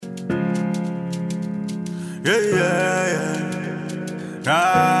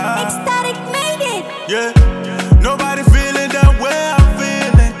Ecstatic made it. Yeah, nobody feeling the way I'm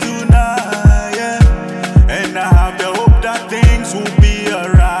feeling tonight. Yeah, and I have the hope that things will be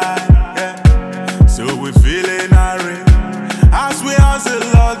alright. Yeah, so we're feeling irate as we hustle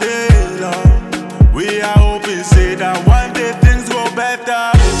all day long. We are hoping, say that one day things go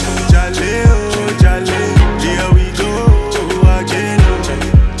better. Jale, oh, jale, here we go again.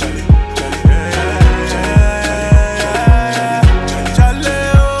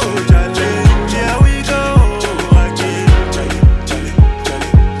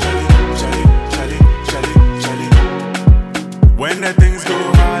 When the things go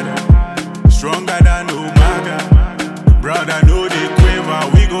harder, stronger than Omega. Brother, know the quiver,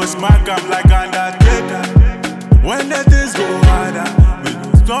 we go smack up like Undertaker. When the things go harder, we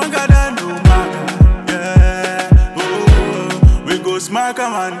go stronger than Omega. Yeah, oh, we go smack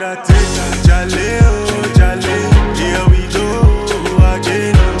up Undertaker. Jale, oh, jale, here we go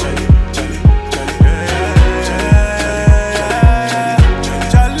again.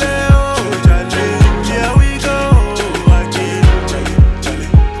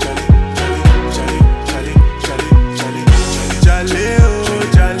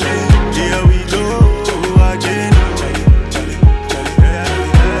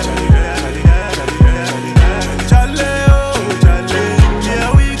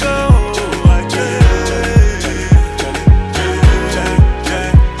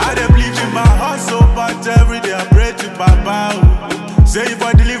 Say if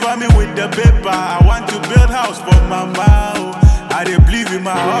I deliver me with the paper, I want to build house for mama. I dey believe in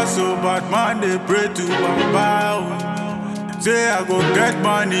my hustle, but man they pray to Baba. Say I go get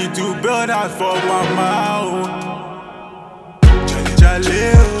money to build house for mama.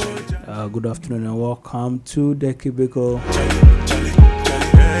 Good afternoon and welcome to the Cubicle.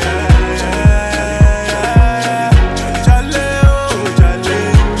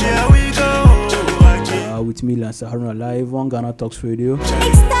 With me, Lancer Haruna, live on Ghana Talks Radio.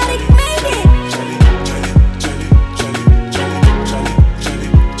 Ecstatic made it.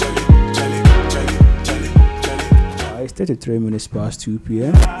 It's 33 minutes past 2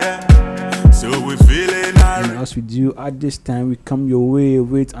 p.m. So we feeling And as we do at this time, we come your way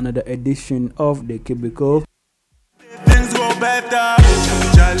with another edition of the Cubicle. things go better.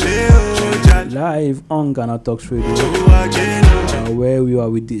 Live on Ghana Talks Radio, where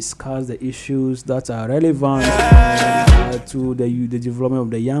we discuss the issues that are relevant to the development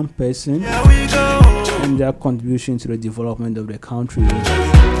of the young person and their contribution to the development of the country.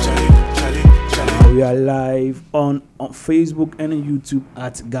 We are live on Facebook and on YouTube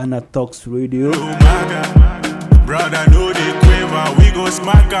at Ghana Talks Radio. Brother, know the quiver, we go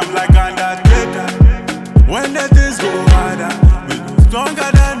smack up like Undertaker. When the things go harder, we go stronger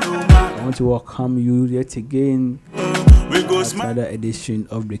than Omega. I want to welcome you yet again We go to another edition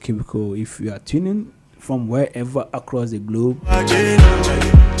of the Cubicle. If you are tuning from wherever across the globe,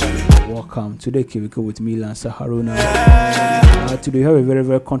 welcome to the Cubicle with me, Lancer Haruna. Today we have a very,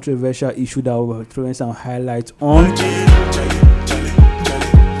 very controversial issue that we'll throw some highlights on.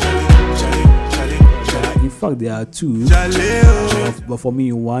 In fact, there are two, but for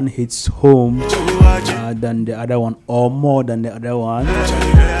me, one hits home than the other one, or more than the other one.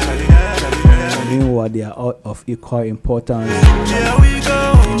 Meanwhile, they are all of equal importance.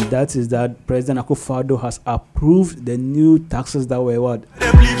 And that is that President Akufo-Addo has approved the new taxes that were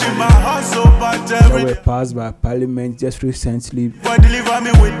passed by Parliament just recently.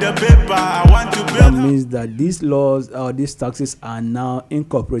 That means that these laws or these taxes are now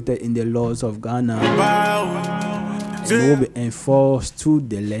incorporated in the laws of Ghana and will be enforced to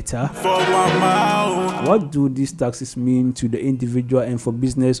the letter. What do these taxes mean to the individual and for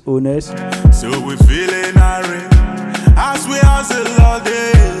business owners? So we feeling irate as we hustle all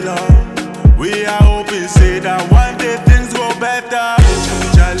day long. We are hoping, say that one day things go better.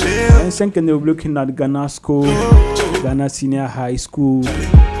 And second, we're looking at Ghanasco, Ghana Senior High School,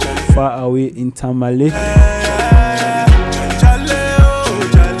 far away in Tamale.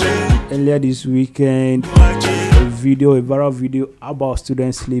 Earlier this weekend, a viral video about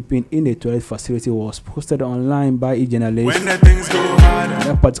students sleeping in a toilet facility was posted online by a journalist. When the things go harder,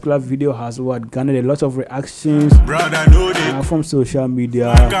 That particular video has garnered a lot of reactions brother, know the from social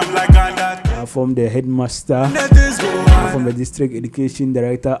media, come like Undertaker. from the headmaster, When the things go harder, from the district education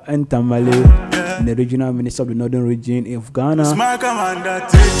director and Tamale, and the regional minister of the northern region of Ghana, smack 'em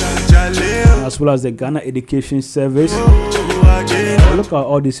Undertaker. as well as the Ghana Education Service. Look at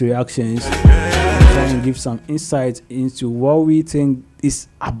all these reactions and try and give some insight into what we think is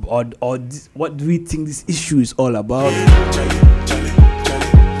about, or what do we think this issue is all about.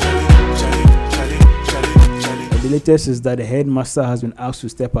 latest is that the headmaster has been asked to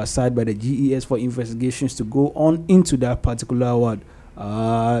step aside by the GES for investigations to go on into that particular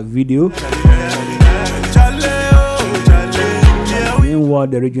video. Meanwhile,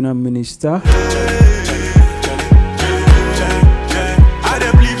 the regional minister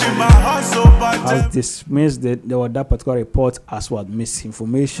has dismissed that particular report as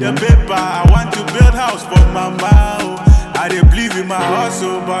misinformation. I want to build house for mama. I dey believe in my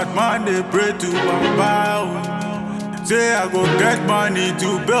hustle, but man they pray to Baba. Say I go get money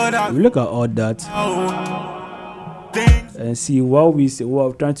to build house. We look at all that and see what we say.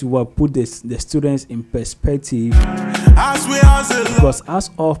 We're trying to put the students in perspective. Because as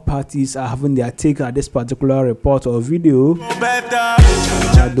all parties are having their take at this particular report or video,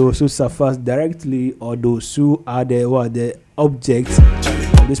 those who suffer directly or those who are the objects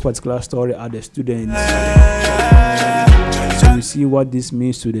of this particular story are the students. So we see what this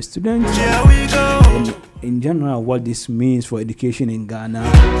means to the students and in general what this means for education in Ghana.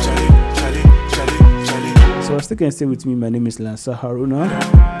 So still can stay with me. My name is Lansa Haruna.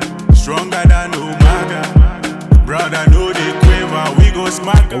 Stronger than Umaga. Brother, know the quiver, we go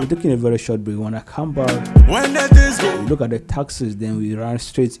smack. We're taking a very short break. When I come back, when the things go, we look at the taxes, then we run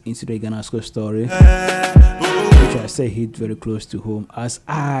straight into the Ghanasco story, which I say hit very close to home, as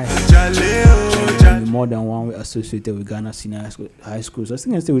I am more than one way associated with Ghana Senior High School. So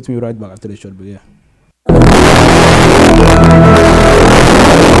still can stay with me right back after the short break.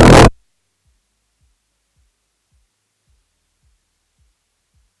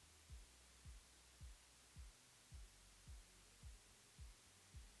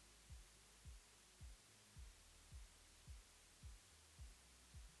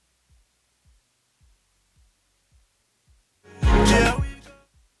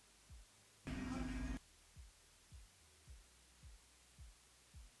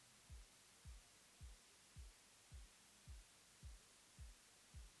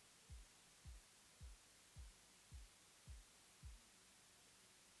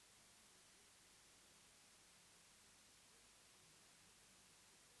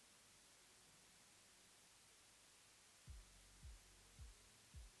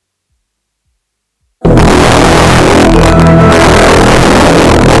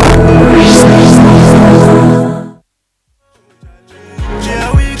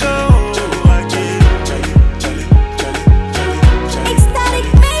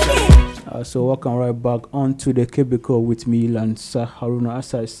 So welcome right back onto the cubicle with me, Lansa Haruna.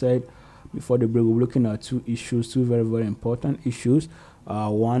 As I said before the break, we're looking at two issues, two very, very important issues.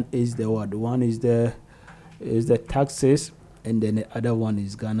 One is the taxes, and then the other one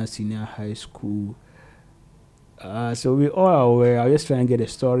is Ghana Senior High School. So we all are aware. I'll just try and get a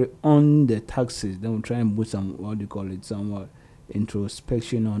story on the taxes. Then we'll try and put some some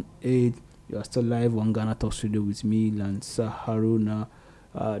introspection on it. You are still live on Ghana Talk Studio with me, Lansa Haruna.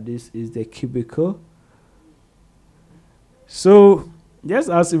 This is the cubicle. So, just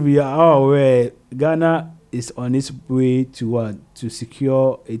as we are all aware, Ghana is on its way to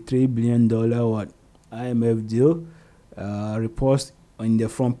secure a $3 billion IMF deal. Reports on the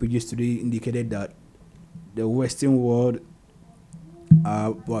front pages today indicated that the Western world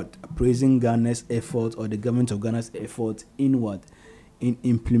are praising Ghana's effort, or the government of Ghana's effort in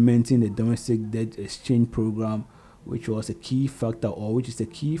implementing the domestic debt exchange program, which was a key factor, or which is a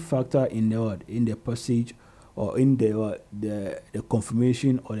key factor in the passage, or in the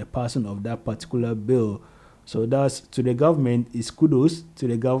confirmation or the passing of that particular bill. So that's to the government. Is kudos to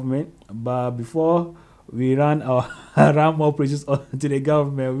the government. But before we run our ram operations to the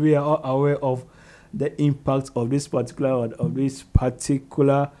government, we are all aware of the impact of this particular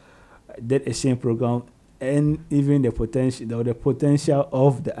debt exchange program, and even the potential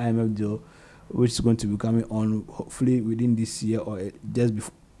of the IMF deal, which is going to be coming on hopefully within this year, or just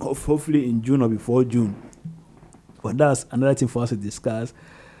before, hopefully in June or before June. But that's another thing for us to discuss.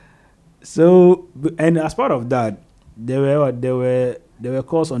 So, and as part of that, there were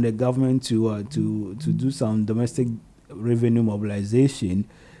calls on the government to do some domestic revenue mobilization,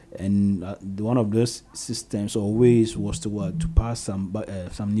 and one of those systems or ways was to pass some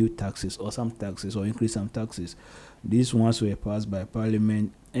new taxes, or increase some taxes. These ones were passed by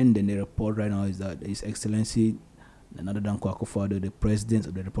Parliament. And then the report right now is that His Excellency Nana Dankwa Akufo-Addo, the President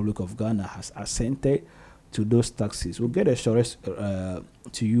of the Republic of Ghana, has assented to those taxes. We'll get a short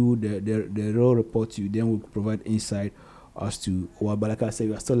to you, the raw report to you, then we'll provide insight as to what. But like I said,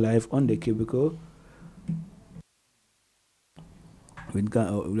 we are still live on the cubicle. We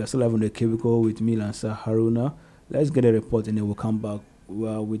are still live on the cubicle with me, Lansa Haruna. Let's get a report and then we'll come back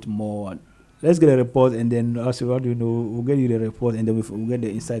with more. Let's get a report, and then as we'll get you the report, and then we'll get the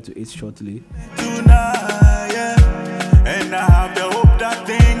insight to it shortly. Tonight, yeah.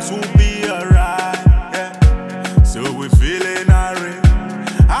 will be alright. Yeah. So we feeling irate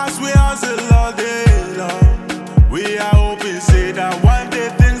as we hustle all day long. We are hoping say that one day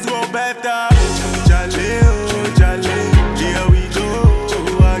things go better. Jale, oh jale, here we go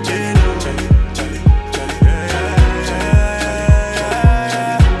again.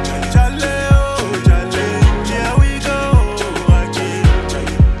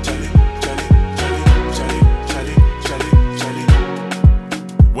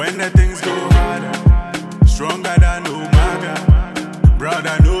 When the things go harder, stronger than Umaga.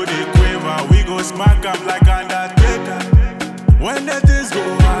 Brother, know the quiver, we go smack up like Undertaker. When the things go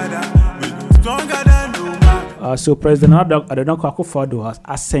harder, we go stronger than Umaga. So President Adonai Akufo-Addo has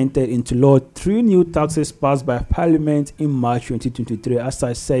assented into law 3 new taxes passed by Parliament in March 2023. As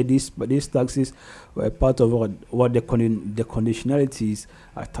I said, these taxes were part of what the conditionalities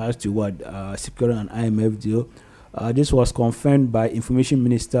attached to securing an IMF deal. This was confirmed by Information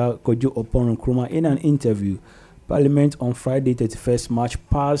Minister Kojo Oppong-Nkrumah in an interview. Parliament on Friday, 31st March,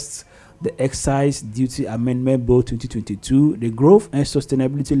 passed the Excise Duty Amendment Bill 2022, the Growth and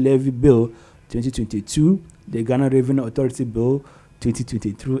Sustainability Levy Bill 2022, the Ghana Revenue Authority Bill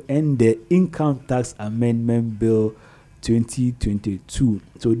 2023, and the Income Tax Amendment Bill 2022.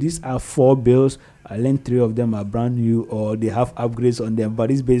 So these are 4 bills. I learned 3 of them are brand new or they have upgrades on them. But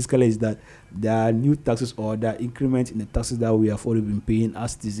this basically is that there are new taxes or there are increments in the taxes that we have already been paying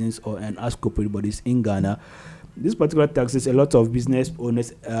as citizens and as corporate bodies in Ghana. This particular taxes, a lot of business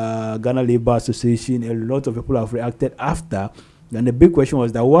owners, Ghana Labour Association, a lot of people have reacted after. And the big question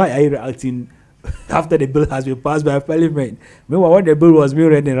was that why are you reacting after the bill has been passed by Parliament? Meanwhile, when the bill was being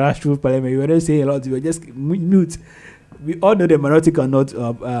read in rush through Parliament, you were not saying a lot. You were just mute. We all know the minority cannot,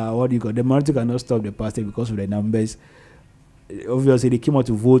 the minority cannot stop the party because of the numbers. Obviously, they came out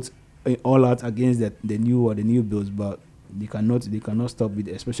to vote all out against the new bills, but they cannot stop it,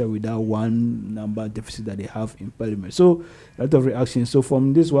 especially with that one number deficit that they have in Parliament. So a lot of reactions. So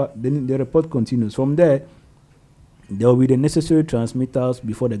from this, the report continues. From there, there will be the necessary transmittals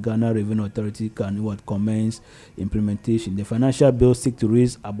before the Ghana Revenue Authority can commence implementation. The financial bill seeks to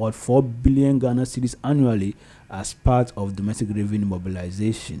raise about 4 billion Ghana cedis annually as part of domestic revenue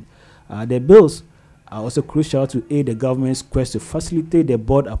mobilization. The bills are also crucial to aid the government's quest to facilitate the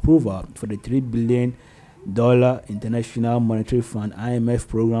board approval for the $3 billion International Monetary Fund IMF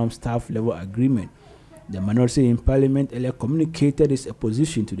program staff level agreement. The minority in Parliament earlier communicated its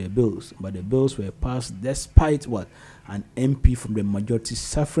opposition to the bills, but the bills were passed despite an MP from the majority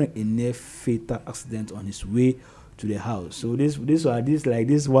suffering a near fatal accident on his way to the House. So this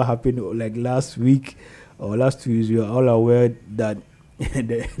is what happened like last week or last 2 years. We are all aware that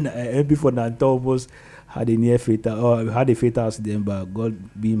the MP for Nanta almost had a near fatal or had a fatal accident, but God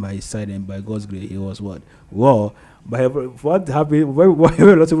being by his side and by God's grace he was well. But what happened, what a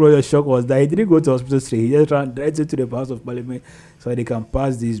lot of people were shocked was that he didn't go to hospital straight. He just ran right into the House of Parliament so they can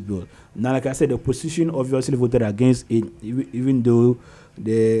pass this bill. Now, like I said, the opposition obviously voted against it, even though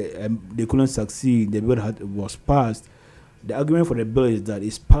they couldn't succeed. The bill was passed. The argument for the bill is that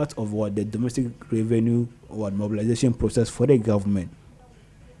it's part of the domestic revenue mobilization process for the government.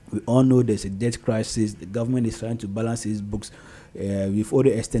 We all know there's a debt crisis. The government is trying to balance its books. We've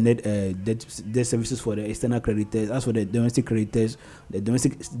already extended debt services for the external creditors. As for the domestic creditors, the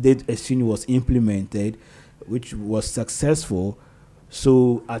domestic debt exchange was implemented, which was successful.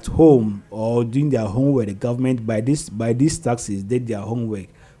 So at home or doing their homework, the government by these taxes did their homework.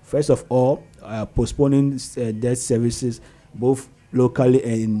 First of all, postponing debt services both locally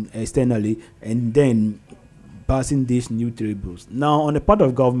and externally, and then passing these new 3 bills. Now, on the part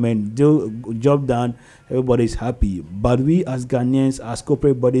of government, job done, everybody is happy. But we as Ghanaians, as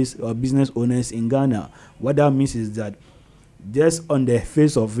corporate bodies or business owners in Ghana, what that means is that just on the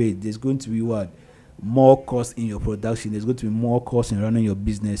face of it, there's going to be more cost in your production. There's going to be more cost in running your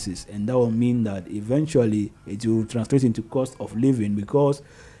businesses. And that will mean that eventually it will translate into cost of living, because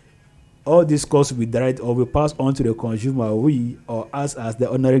all these costs will be direct or will pass on to the consumer, we or us as the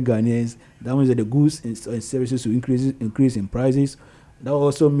ordinary Ghanaians. That means that the goods and services will increase in prices. That will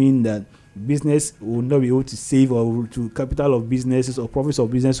also mean that business will not be able to save, or to capital of businesses or profits of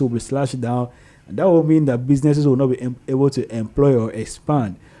business will be slashed down. And that will mean that businesses will not be able to employ or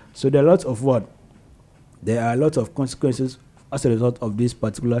expand. So there are lots of consequences as a result of these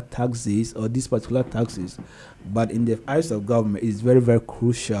particular taxes. But in the eyes of government, it's very, very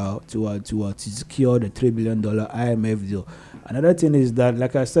crucial to secure the $3 billion IMF deal. Another thing is that,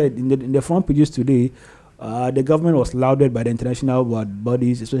 like I said, in the front pages today, The government was lauded by the international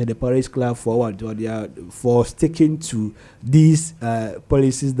bodies, especially the Paris Club, for sticking to these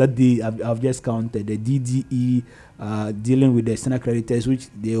policies that they have just counted. The DDE dealing with the external creditors, which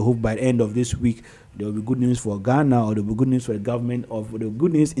they hope by the end of this week there will be good news for Ghana, or there will be good news for the government, or the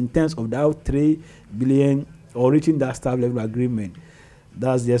good news in terms of that 3 billion or reaching that staff level agreement.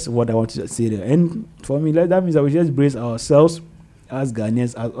 That's just what I want to say there. And for me, that means that we just brace ourselves as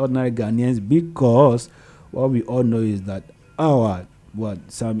Ghanaians, as ordinary Ghanaians, because what we all know is that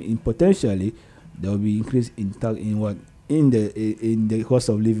potentially there will be increase in the cost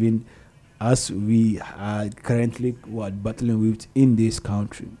of living as we are currently battling with in this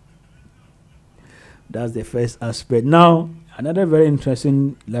country. That's the first aspect. Now, another very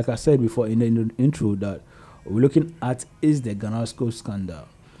interesting, like I said before in the intro, that we're looking at is the Ghanasco scandal.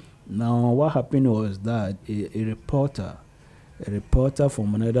 Now, what happened was that a reporter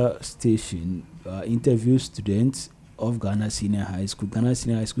from another station interviewed students of Ghana Senior High School. Ghana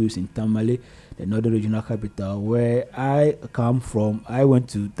Senior High School is in Tamale, the northern regional capital, where I come from. I went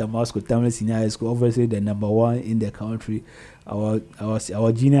to Tamale Senior High School, obviously the number one in the country. Our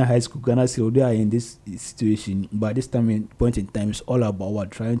junior high school, Ghana Senior, they are in this situation. But this point in time, it's all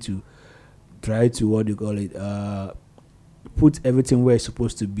about trying to put everything where it's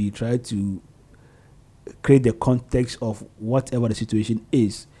supposed to be. Try to create the context of whatever the situation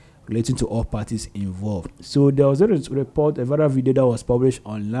is, relating to all parties involved. So there was a report, a viral video that was published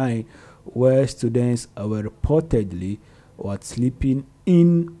online, where students were reportedly sleeping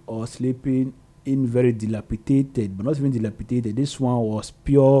in very dilapidated, but not even dilapidated. This one was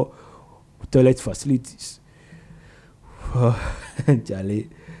pure toilet facilities. Toilet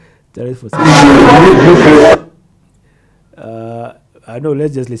facilities. I know.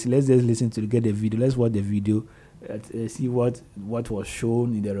 Let's just listen to get the video. Let's watch the video. See what was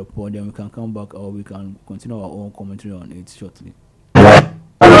shown in the report. Then we can come back, or we can continue our own commentary on it shortly.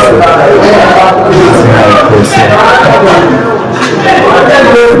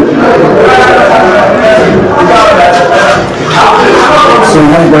 So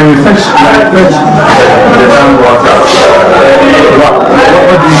when you fetch the groundwater,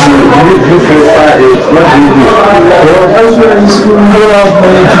 what do you do? You purify it. What do you do? Well, that's where you school go out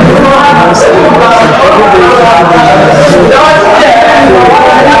every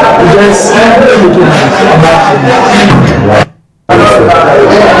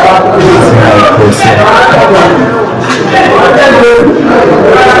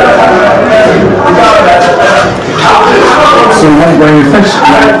So when you fetch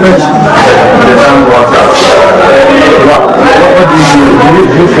the groundwater, what do you do? You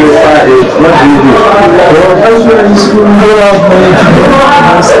purify it. What do you do? Well, that's where you school go out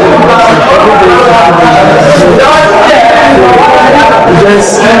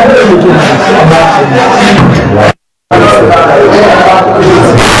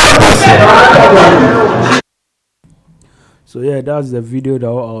So yeah, that's the video that I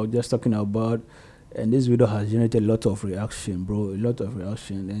was just talking about, and this video has generated a lot of reaction, bro. A lot of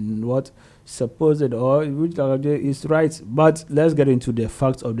reaction, and what supposed or which is right. But let's get into the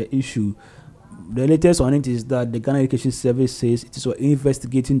facts of the issue. The latest on it is that the Ghana Education Service says it is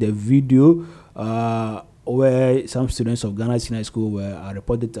investigating the video where some students of Ghana Senior School were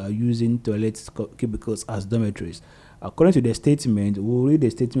reported using toilet cubicles as dormitories. According to the statement, we'll read the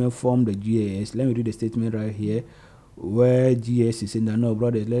statement from the GAS. Let me read the statement right here, where GS is saying that no,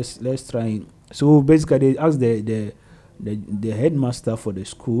 brothers, let's try it. So basically, they asked the headmaster for the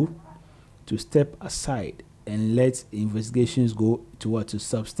school to step aside and let investigations go to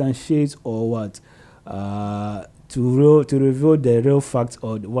substantiate or to reveal the real facts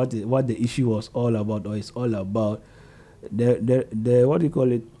or what the issue was all about, or is all about. The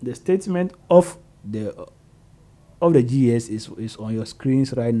the statement of the GS is on your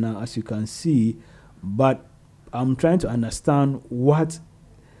screens right now, as you can see, but I'm trying to understand what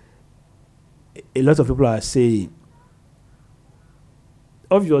a lot of people are saying.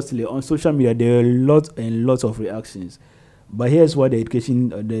 Obviously, on social media, there are lots and lots of reactions. But here's what the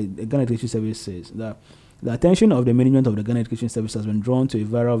Ghana Education Service says: that the attention of the management of the Ghana Education Service has been drawn to a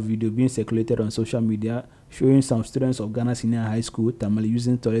viral video being circulated on social media showing some students of Ghana Senior High School, Tamale,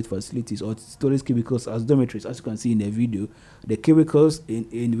 using toilet facilities or toilet cubicles as dormitories. As you can see in the video, the cubicles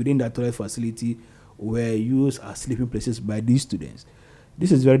within that toilet facility were used as sleeping places by these students.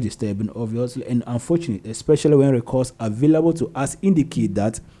 This is very disturbing, obviously, and unfortunate, especially when records available to us indicate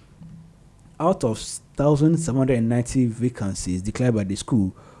that out of 1,790 vacancies declared by the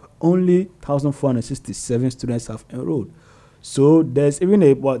school, only 1,467 students have enrolled. So there's even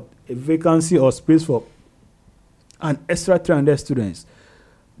a vacancy or space for an extra 300 students.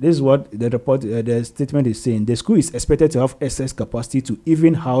 This is what the report, the statement is saying. The school is expected to have excess capacity to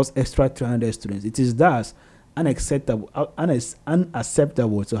even house extra 300 students. It is thus unacceptable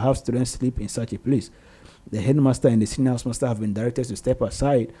to have students sleep in such a place. The headmaster and the senior housemaster have been directed to step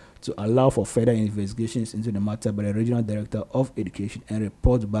aside to allow for further investigations into the matter by the regional director of education and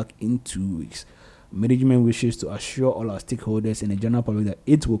report back in 2 weeks. Management wishes to assure all our stakeholders and the general public that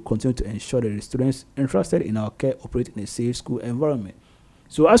it will continue to ensure that the students entrusted in our care operate in a safe school environment.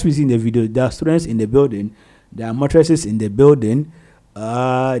 So as we see in the video, there are students in the building, there are mattresses in the building, there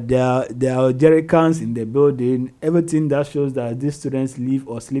are jerry cans in the building. Everything that shows that these students live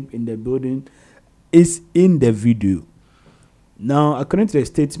or sleep in the building is in the video. Now, according to the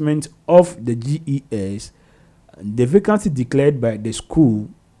statement of the GES, the vacancy declared by the school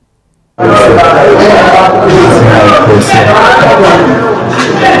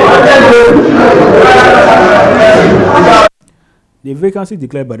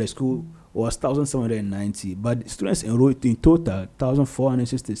was 1,790, but students enrolled in total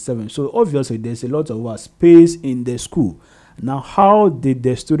 1,467. So obviously there's a lot of space in the school. Now, how did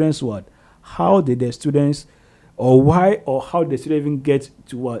the students how did the students even get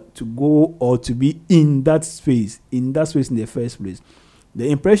to go or to be in that space in the first place? The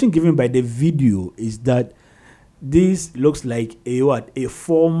impression given by the video is that this looks like a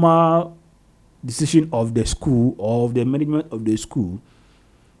formal decision of the school or of the management of the school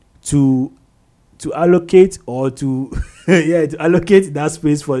to allocate or to allocate that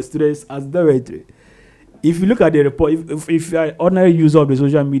space for students as dormitory. If you look at the report, if you're an ordinary user of the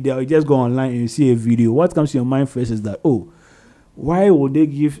social media, you just go online and you see a video, what comes to your mind first is that, why would they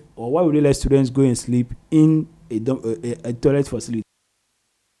let students go and sleep in a toilet facility?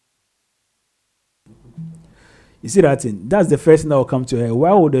 You see that thing? That's the first thing that will come to your head.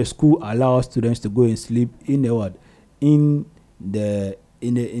 Why would the school allow students to go and sleep in the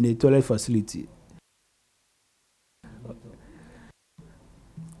toilet facility?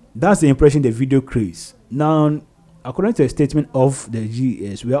 That's the impression the video creates. Now, according to a statement of the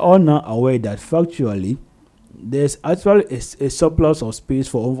GES, we are all now aware that factually there's actually a surplus of space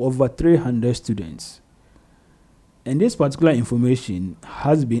for over 300 students. And this particular information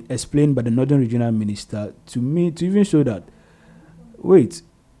has been explained by the Northern Regional Minister to me to even show that, wait,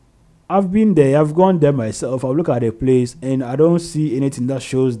 I've been there, I've gone there myself, I've looked at the place, and I don't see anything that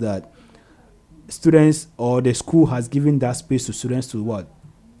shows that students or the school has given that space to students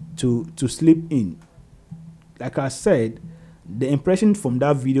to sleep in. Like I said, the impression from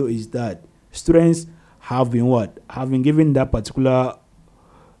that video is that students have been given that particular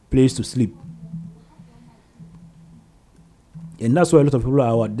place to sleep. And that's why a lot of people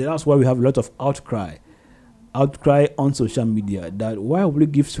are that's why we have a lot of outcry on social media that why would we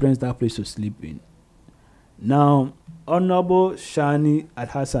give students that place to sleep in? Now, Honorable Shani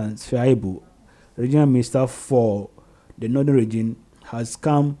Alhassan Shaibu, Regional Minister for the Northern Region, has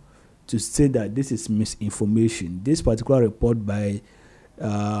come to say that this is misinformation. This particular report by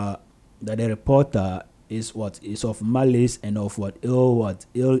that the reporter is of malice and of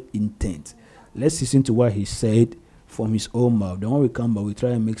ill intent. Let's listen to what he said from his own mouth. Then when we come back, we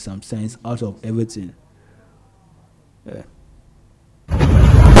try and make some sense out of everything. Yeah.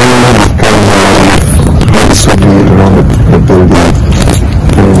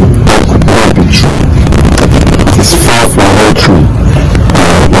 It's far from all true. I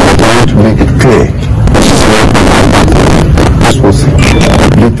want to make it clear. This was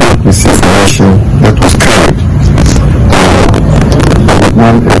blatant misinformation that was carried. I would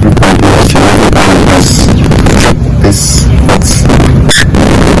want everybody else this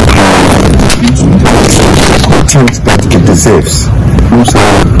content that it deserves. Those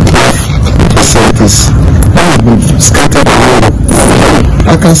are facilities that have been scattered all over.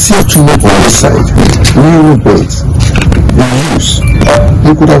 I can see a tulip on this side, new builds, in use.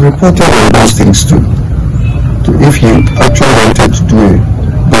 You could have reported on those things too. If you actually wanted to do a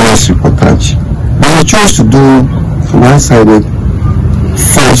balanced reportage. But you chose to do one-sided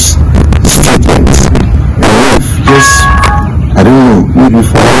false statements. Just, I don't know, maybe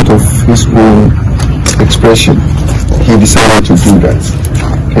for out of his own expression, he decided to do that.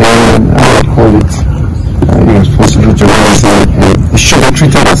 And I would call it irresponsible journalism, and it should be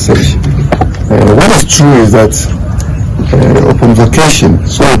treated as such. What is true is that upon vacation,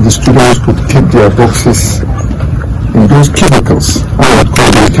 some of the students could keep their boxes in those cubicles. I would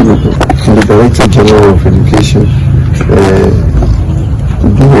call them cubicles. And the Director General of Education to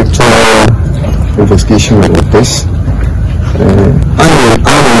do a thorough investigation of this. I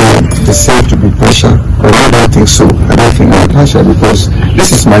will decide to be partial, but I don't think so. I don't think I'm partial because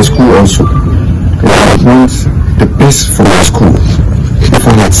this is my school also. I want the best for my school. If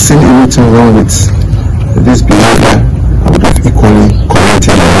I'm not seen anything wrong with this behavior, I would have equally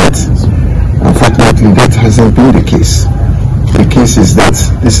commented on it. Unfortunately, that hasn't been the case. The case is that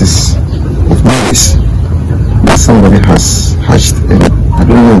this is of malice that somebody has hatched, and I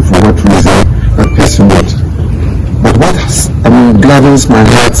don't know for what reason that person would. But what gladdens my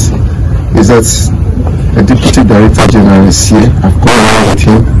heart is that the Deputy Director General is here. I've gone along with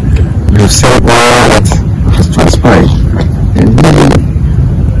him. We have said all that has transpired, and he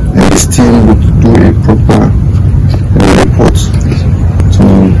and his team would do a proper report to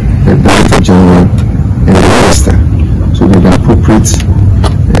the Director General and the Minister, so that the appropriate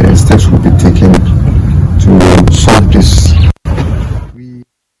steps will be taken to solve this.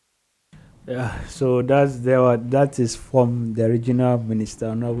 Yeah, so that is from the regional minister,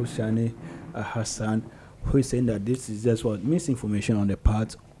 Honorable Shani Hassan, who is saying that this is just misinformation on the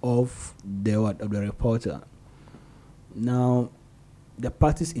part of the reporter. Now, the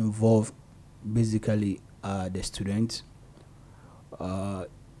parties involved basically are the students, the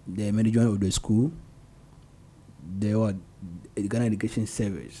management of the school, the Ghana Education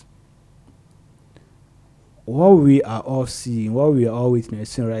Service. What we are all seeing, what we are all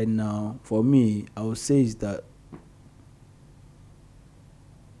witnessing right now, for me, I would say is that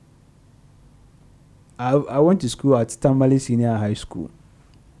I went to school at Tamale Senior High School.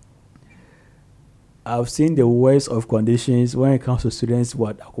 I've seen the worst of conditions when it comes to students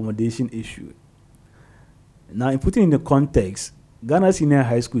with accommodation issue. Now, in putting in the context, Ghana Senior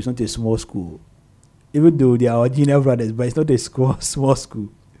High School is not a small school, even though they are our junior brothers, but it's not a small school.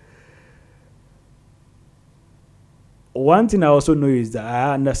 One thing I also know is that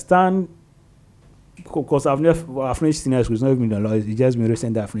I understand, because I've finished senior school. It's not even the law. It's just been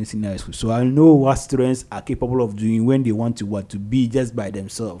recent that I finished senior school. So I know what students are capable of doing when they want to be just by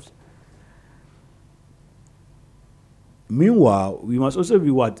themselves. Meanwhile, we must also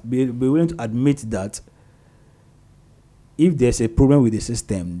be willing to admit that if there's a problem with the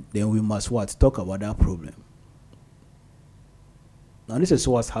system, then we must talk about that problem. Now this is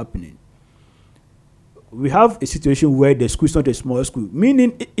what's happening. We have a situation where the school is not a small school.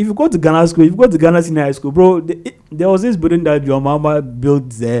 Meaning, if you go to Ghanasco, if you go to Ghana Senior High School, bro, there was this building that your mama built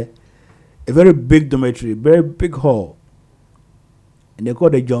there, a very big dormitory, very big hall, and they call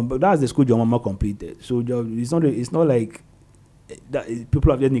the jump. That's the school your mama completed. So it's not like that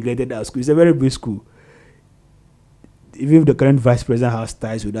people have just neglected that school. It's a very big school. Even if the current vice president has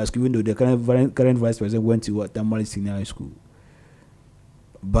ties with that school, even though the current vice president went to Tamale Senior High School.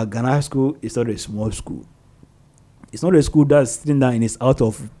 But Ghanasco is not a small school. It's not a school that's sitting down and it's out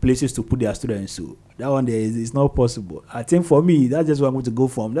of places to put their students. So that one there is not possible. I think for me, that's just what I'm going to go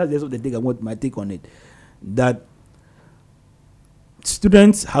from. That's just what I want my take on it. That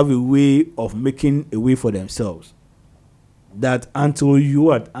students have a way of making a way for themselves. That until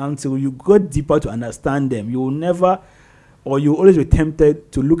you go deeper to understand them, you will never, or you will always be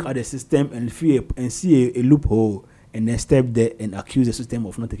tempted to look at the system and see a loophole, and then step there and accuse the system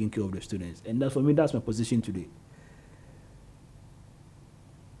of not taking care of the students. And that's, for me, that's my position today.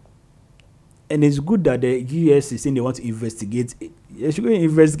 And it's good that the GS is saying they want to investigate it. They should go and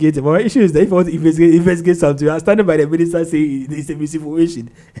investigate it. But my issue is that if you want to investigate something, you are standing by the minister saying it's a misinformation,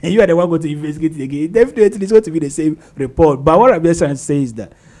 and you are the one going to investigate it again. Definitely it's going to be the same report. But what I'm just trying to say is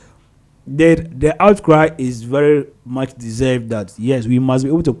that the outcry is very much deserved. That yes, we must be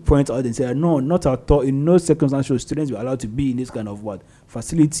able to point out and say no, not at all. In no circumstance should students be allowed to be in this kind of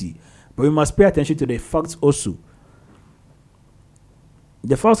facility. But we must pay attention to the facts also.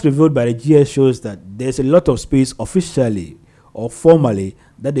 The facts revealed by the GS shows that there's a lot of space officially or formally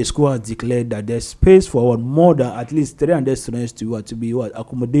that the school has declared that there's space for more than at least 300 students to be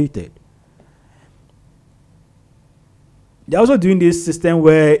accommodated. They're also doing this system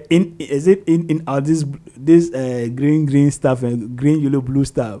where this green stuff and green, yellow, blue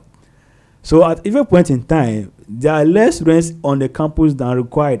stuff. So at every point in time, there are less students on the campus than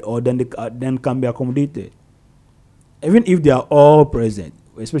required or than can be accommodated. Even if they are all present,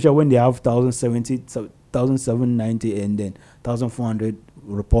 especially when they have 1,790 and then 1,400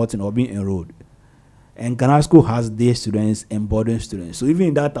 reporting or being enrolled. And Ghanasco has day students and boarding students. So even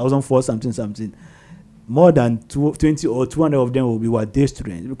in that 1,400 something, more than 20 or 200 of them will be day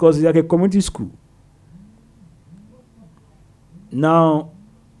students because it's like a community school. Now,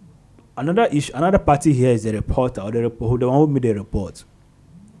 another party here is the reporter or the one who made the report.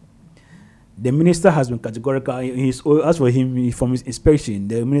 The minister has been categorical as for him from his inspection.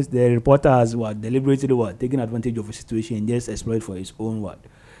 The reporter has deliberately taken advantage of a situation and just exploited for his own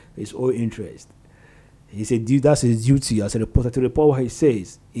interest. He said that's his duty as a reporter to report what he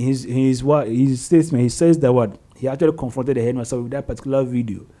says. In his statement, he says that he actually confronted the headmaster with that particular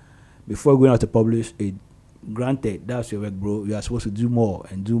video before going out to publish it. Granted, that's your work, bro. You are supposed to do more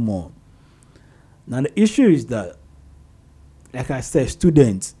and do more. Now the issue is that, like I said,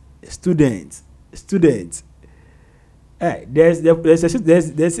 students. Hey, there's a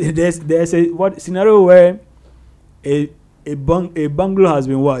what scenario where a bungalow has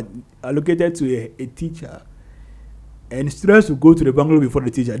been allocated to a teacher, and students will go to the bungalow before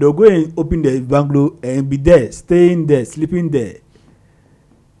the teacher. They'll go and open the bungalow and be there, staying there, sleeping there,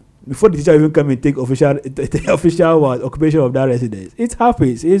 before the teacher even come and take official occupation of that residence. It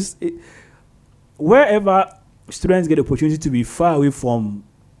happens. Wherever students get the opportunity to be far away from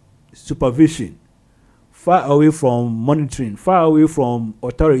supervision, far away from monitoring, far away from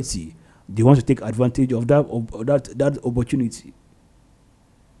authority, they want to take advantage of that opportunity.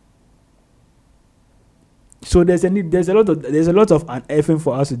 So there's a lot of unearthing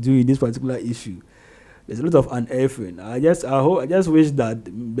for us to do in this particular issue. There's a lot of unearthing. I just wish that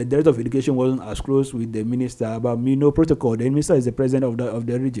the Director of Education wasn't as close with the minister, but protocol. The minister is the president of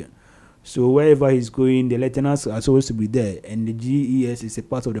the region. So wherever he's going, the lieutenants are supposed to be there, and the GES is a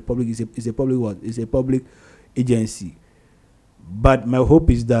part of the public. It's a public what? It's a public agency. But my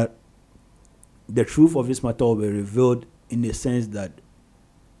hope is that the truth of this matter will be revealed in the sense that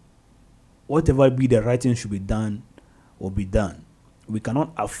whatever be the right thing should be done will be done. We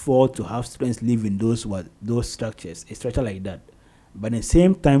cannot afford to have students live in those structures, a structure like that. But at the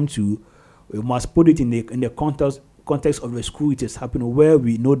same time too, we must put it in the context of the school it is happening, where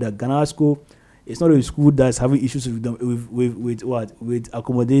we know that Ghanasco is not a school that's having issues with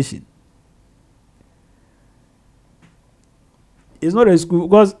accommodation. It's not a school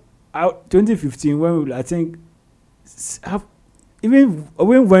because 2015 even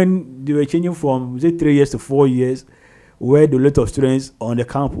when they were changing from 3 years to 4 years, where the lot of students on the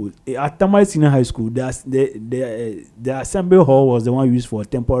campus at Tamale Senior High School, the assembly hall was the one used for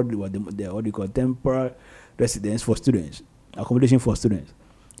temporary temporary residence for students, accommodation for students,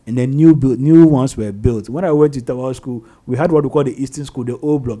 and then new ones were built. When I went to Tamale School, we had what we call the Eastern School, the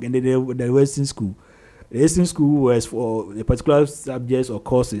old block, and then the Western School. The Eastern School was for a particular subjects or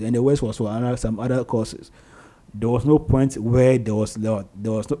courses, and the West was for some other courses. There was no point where there was no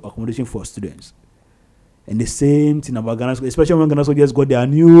accommodation for students. And the same thing about Ghanasco, especially when Ghanasco just got their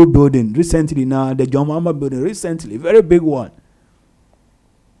new building recently now, the John Mahama building recently, very big one.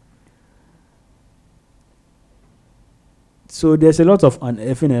 So there's a lot of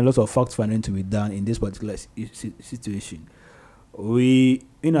unearthing and a lot of fact-finding to be done in this particular situation. We,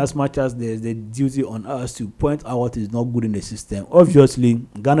 in as much as there's the duty on us to point out what is not good in the system, obviously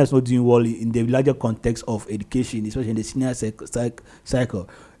Ghana is not doing well in the larger context of education, especially in the senior cycle,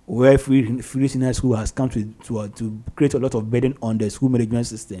 where free senior school has come to create a lot of burden on the school management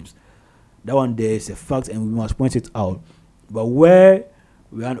systems. That one there is a fact, and we must point it out. But where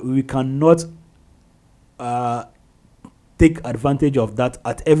we cannot take advantage of that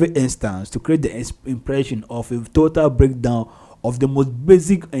at every instance to create the impression of a total breakdown of the most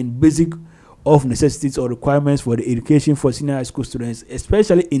basic of necessities or requirements for the education for senior high school students,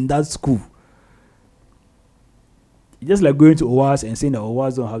 especially in that school. Just like going to OWAS and saying that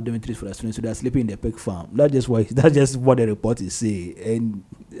OWAS don't have dormitories for the students, so they're sleeping in the pig farm. That's just what the report is saying, and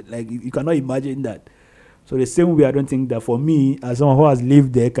like you cannot imagine that. So the same way, I don't think that for me, as someone who has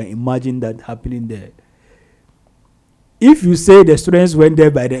lived there, can imagine that happening there. If you say the students went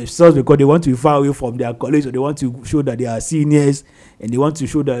there by themselves because they want to be far away from their colleagues, or they want to show that they are seniors, and they want to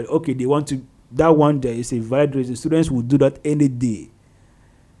show that they want to, that one there is a valid reason. Students will do that any day.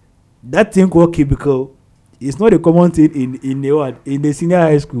 That thing called cubicle is not a common thing in the senior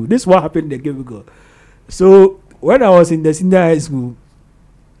high school. This is what happened in the cubicle. So when I was in the senior high school,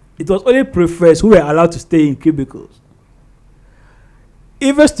 it was only prefects who were allowed to stay in cubicles.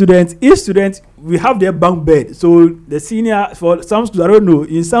 If students, we have their bunk bed. So the senior, for some schools, I don't know,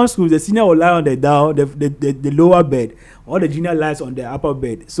 in some schools, the senior will lie on the lower bed, or the junior lies on the upper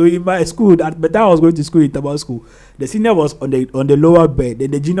bed. So in my school, but I was going to school in Tabasco school, the senior was on the lower bed,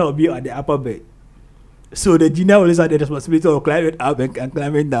 then the junior will be on the upper bed. So the junior always had the responsibility of climbing up and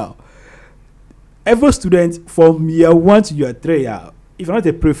climbing down. Every student from year 1 to year 3, if you're not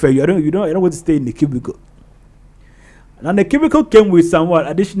a prefect, you're not going to stay in the cubicle. And the cubicle came with somewhat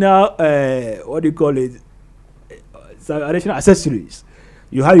additional, some additional accessories.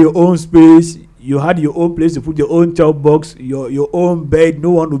 You had your own space, you had your own place to put your own child box, your own bed.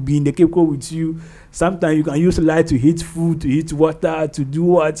 No one will be in the cubicle with you. Sometimes you can use light to heat food, to heat water, to do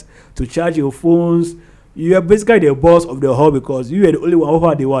what? To charge your phones. You are basically the boss of the hall because you are the only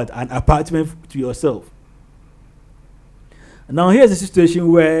one who had an apartment to yourself. Now here's a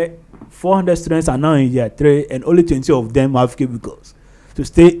situation where 400 students are now in year 3 and only 20 of them have cubicles to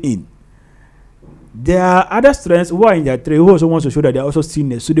stay in. There are other students who are in year 3 who also want to show that they are also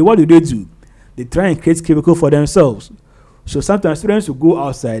seniors. So what do? They try and create cubicle for themselves. So sometimes students will go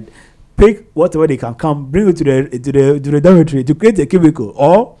outside, pick whatever they can come, bring it to the dormitory to create a cubicle,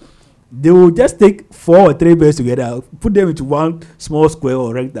 or they will just take 4 or 3 beds together, put them into one small square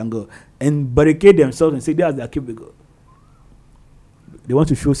or rectangle, and barricade themselves and say that's their cubicle. They want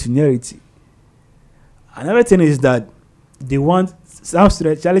to show seniority. Another thing is that they want some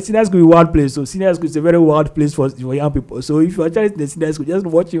students. Charlie, senior school is a wild place, so senior school is a very wild place for young people. So if you are Charlie in the senior school, just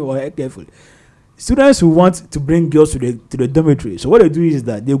watch your hair carefully. Students who want to bring girls to the dormitory, so what they do is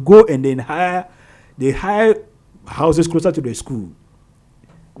that they go and then hire houses closer to the school.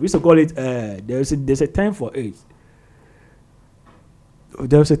 We used to call it there's a term for it.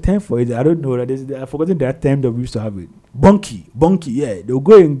 There's a term for it. I don't know. I've forgotten that term that we used to have it. Bunkie, yeah. They'll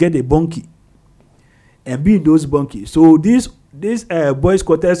go and get a bunkie and be in those bunkies. So these boys'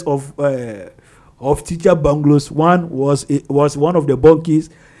 quarters of teacher bungalows. One was one of the bunkies.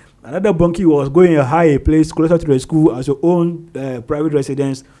 Another bunkie was going to hire a place closer to the school as your own private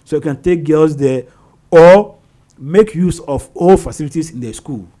residence, so you can take girls there or make use of all facilities in the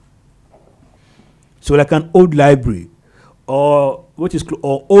school. So like an old library or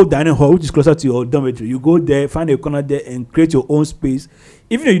old dining hall, which is closer to your dormitory. You go there, find a corner there, and create your own space.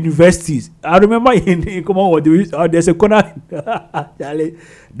 Even in universities, I remember in Commonwealth, there's a corner.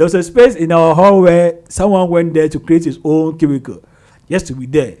 There's a space in our hall where someone went there to create his own cubicle, just to be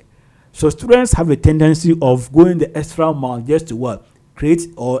there. So students have a tendency of going the extra mile just to what? Create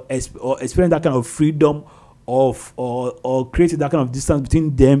or experience that kind of freedom or create that kind of distance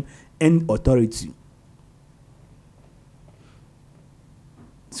between them and authority.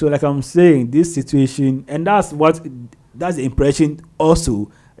 So like I'm saying, this situation, and that's the impression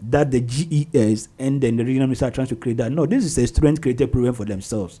also that the GES and then the regional minister are trying to create, that no, this is a student created program for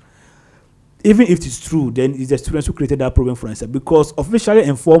themselves. Even if it's true, then it's the students who created that program for themselves, because officially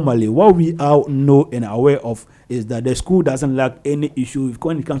and formally, what we all know and are aware of is that the school doesn't lack any issue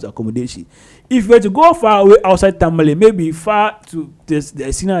when it comes to accommodation. If you were to go far away outside Tamale, maybe far to the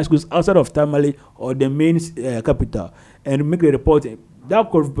senior schools outside of Tamale or the main capital, and make a report,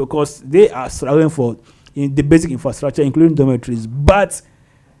 that could, because they are struggling for the basic infrastructure, including dormitories. But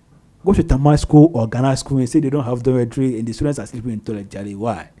go to Ghanasco or Ghanasco and say they don't have dormitory and the students are sleeping in toilet. Charlie,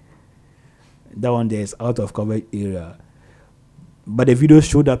 why? That one there is out of coverage area. But the video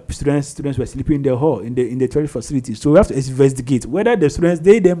showed that students were sleeping in the hall, in the toilet facility. So we have to investigate whether the students,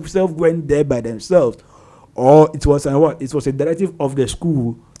 they themselves went there by themselves, or it was a directive of the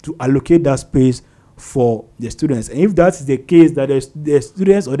school to allocate that space for the students. And if that's the case, that the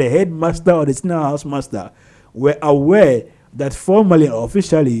students or the headmaster or the senior housemaster were aware that formally or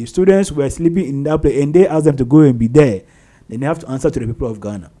officially students were sleeping in that place and they asked them to go and be there, then they have to answer to the people of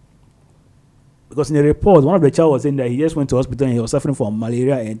Ghana. Because in the report, one of the child was saying that he just went to hospital and he was suffering from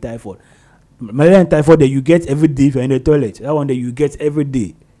malaria and typhoid. Malaria and typhoid that you get every day if you're in the toilet. That one that you get every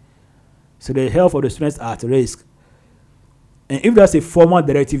day. So the health of the students are at risk. And if that's a formal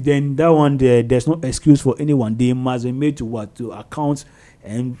directive, then that one there's no excuse for anyone. They must be made to account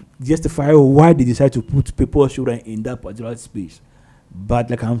and justify why they decide to put people's children in that particular space. But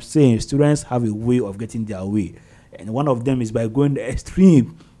like I'm saying, students have a way of getting their way. And one of them is by going the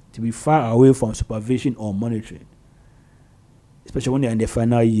extreme to be far away from supervision or monitoring, especially when they're in the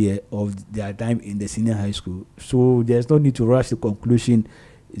final year of their time in the senior high school. So there's no need to rush to conclusion.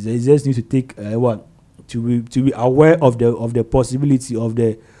 They just need to take to be aware of the possibility of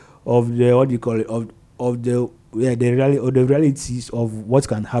the what do you call it of the realities of what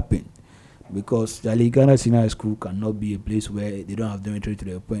can happen, because Ghana Senior High School cannot be a place where they don't have dormitory to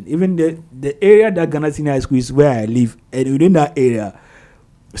the point. Even the area that Ghana Senior High School is where I live, and within that area,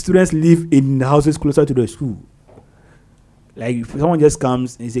 students live in houses closer to the school. Like if someone just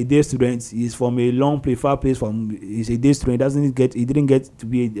comes and is a day student, he's from a long place, far place from, he's a day student, he didn't get to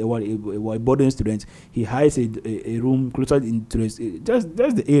be a boarding student. He hires a room closer into just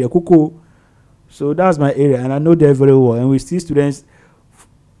the area, Kuku. So that's my area, and I know there very well. And we see students,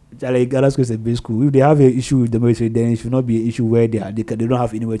 like Ghanasco is a big school. If they have an issue with the military, then it should not be an issue where they don't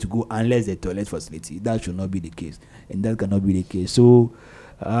have anywhere to go unless the toilet facility. That should not be the case, and that cannot be the case. So.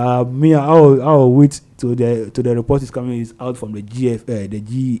 I'll wait to the report is coming is out from the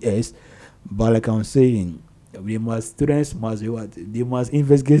GES, but like I'm saying, students must they must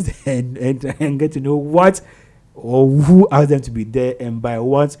investigate and get to know what or who asked them to be there and by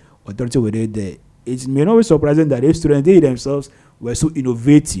what authority were they there. It may not be surprising that these students, they themselves were so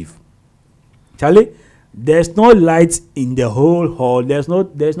innovative. Charlie, There's no light in the whole hall. There's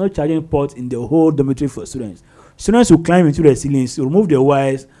no charging port in the whole dormitory for students. Students will climb into the ceilings, remove the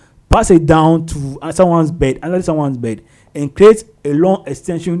wires, pass it down to someone's bed, under someone's bed, and create a long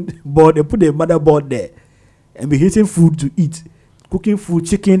extension board. They put the motherboard there and be heating food to eat, cooking food,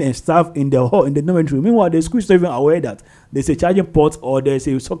 chicken and stuff in the hall, in the dormitory. Meanwhile, the school is not even aware that there's a charging port or there's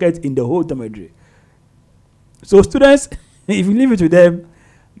a socket in the whole dormitory. So students, if you leave it to them,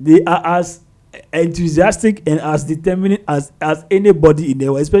 they are as enthusiastic and as determined as anybody in the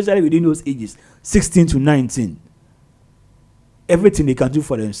world, especially within those ages, 16 to 19. Everything they can do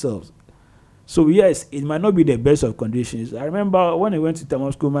for themselves. So yes, it might not be the best of conditions. I remember when I went to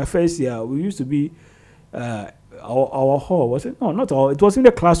Tamil school, my first year, we used to be our hall, was it? No, not all. It was in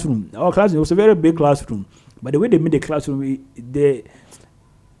the classroom. Our classroom, it was a very big classroom. But the way they made the classroom, they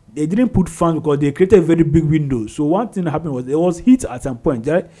didn't put fans because they created a very big window. So one thing that happened was there was heat at some point.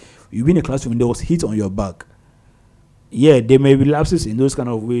 Right? You be in a classroom, there was heat on your back. Yeah, there may be lapses in those kind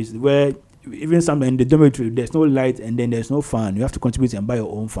of ways where even sometimes in the dormitory, there's no light and then there's no fan. You have to contribute and buy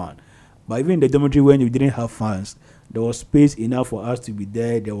your own fan. But even in the dormitory, when you didn't have fans, there was space enough for us to be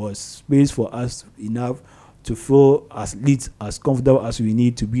there. There was space for us enough to feel as lit, as comfortable as we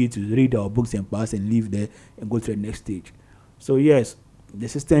need to be to read our books and pass and leave there and go to the next stage. So yes, the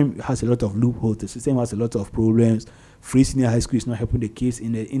system has a lot of loopholes. The system has a lot of problems. Free senior high school is not helping the case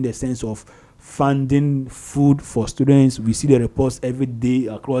in the sense of funding food for students. We see the reports every day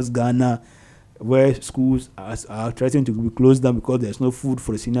across Ghana where schools are threatening to be closed down because there's no food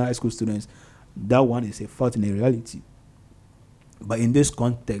for the senior high school students. That one is a fact in a reality. But in this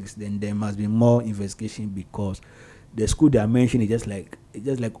context, then there must be more investigation because the school they are mentioning is just like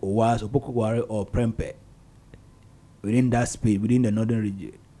Owas, Opokware, or Prempeh within that space, within the northern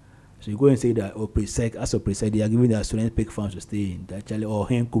region. So you go and say that as a presec, they are giving their students big farms to stay in, actually, or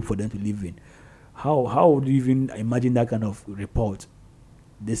hand cook for them to live in. How would you even imagine that kind of report?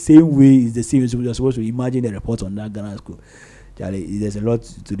 The same way is the same as you're supposed to imagine the report on that Ghanasco. Charlie, there's a lot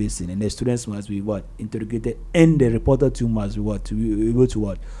to this thing, and the students must be interrogated, and the reporter too must be to be able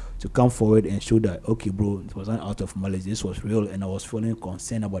to come forward and show that, okay, bro, it wasn't out of malice, this was real, and I was feeling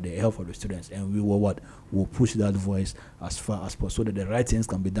concerned about the health of the students, and we will push that voice as far as possible so that the right things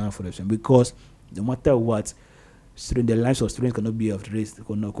can be done for the students. Because no matter what, the lives of students cannot be at risk,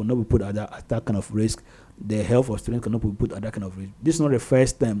 cannot be put at that kind of risk. The health of students cannot be put at that kind of risk. This is not the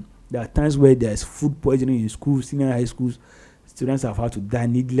first time. There are times where there is food poisoning in schools, senior high schools. Students have had to die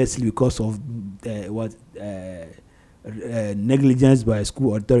needlessly because of negligence by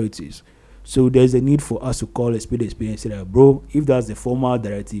school authorities. So there's a need for us to call a spade and say that, bro, if that's the formal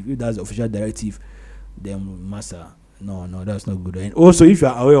directive, if that's the official directive, then master, no, that's not good. And also, if you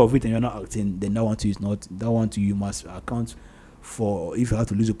are aware of it and you're not acting, then that one too is not. That one too you must account for. If you have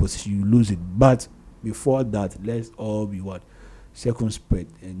to lose a position, you lose it. But before that, let's all be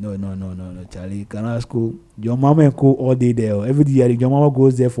circumspect. No, Charlie. Ghanasco, your mama and co all day there. Every year, your mama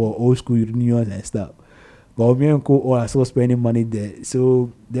goes there for old school reunions and stuff. But me and co all are still spending money there.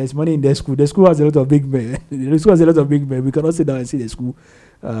 So there's money in the school. The school has a lot of big men. The school has a lot of big men. We cannot sit down and see the school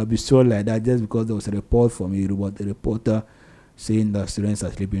be sold like that just because there was a report from a reporter saying that students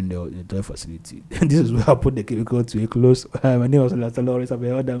are sleeping in the toilet facility. And this is where I put the chemical to a close. My name was Lata Lawrence. I'm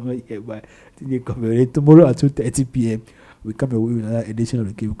here by tomorrow at 2:30 p.m. We come away with another edition of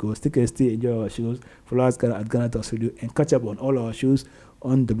the Chemicals. Take a stay, enjoy our shows. Follow us at Ghana Talks Radio and catch up on all our shows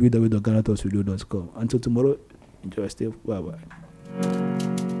on www.ghanatalksradio.com. Until tomorrow, enjoy, stay. Bye-bye.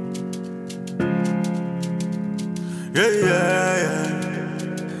 Yeah.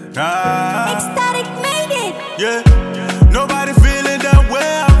 Ecstatic made it. Yeah. Nobody feeling that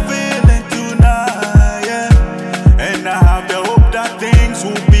way I'm feeling tonight. Yeah. And I have the hope that things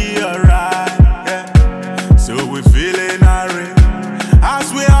will be alright. Yeah. So we're feeling irate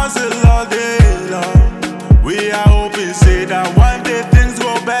as we hustle all day long. We are hoping, say that one day things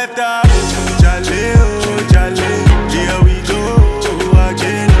go better. Charlie, oh, Charlie, here we go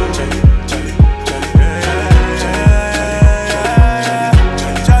again.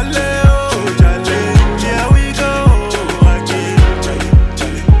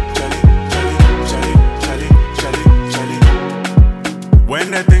 When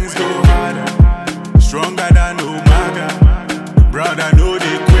the things go harder, stronger than Umaga. Brother, know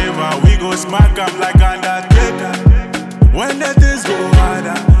the quiver, we go smack up like Undertaker. When the things go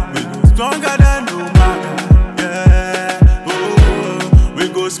harder, we go stronger than Umaga. Yeah, oh, we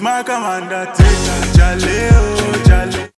go smack up Undertaker. Jaleo.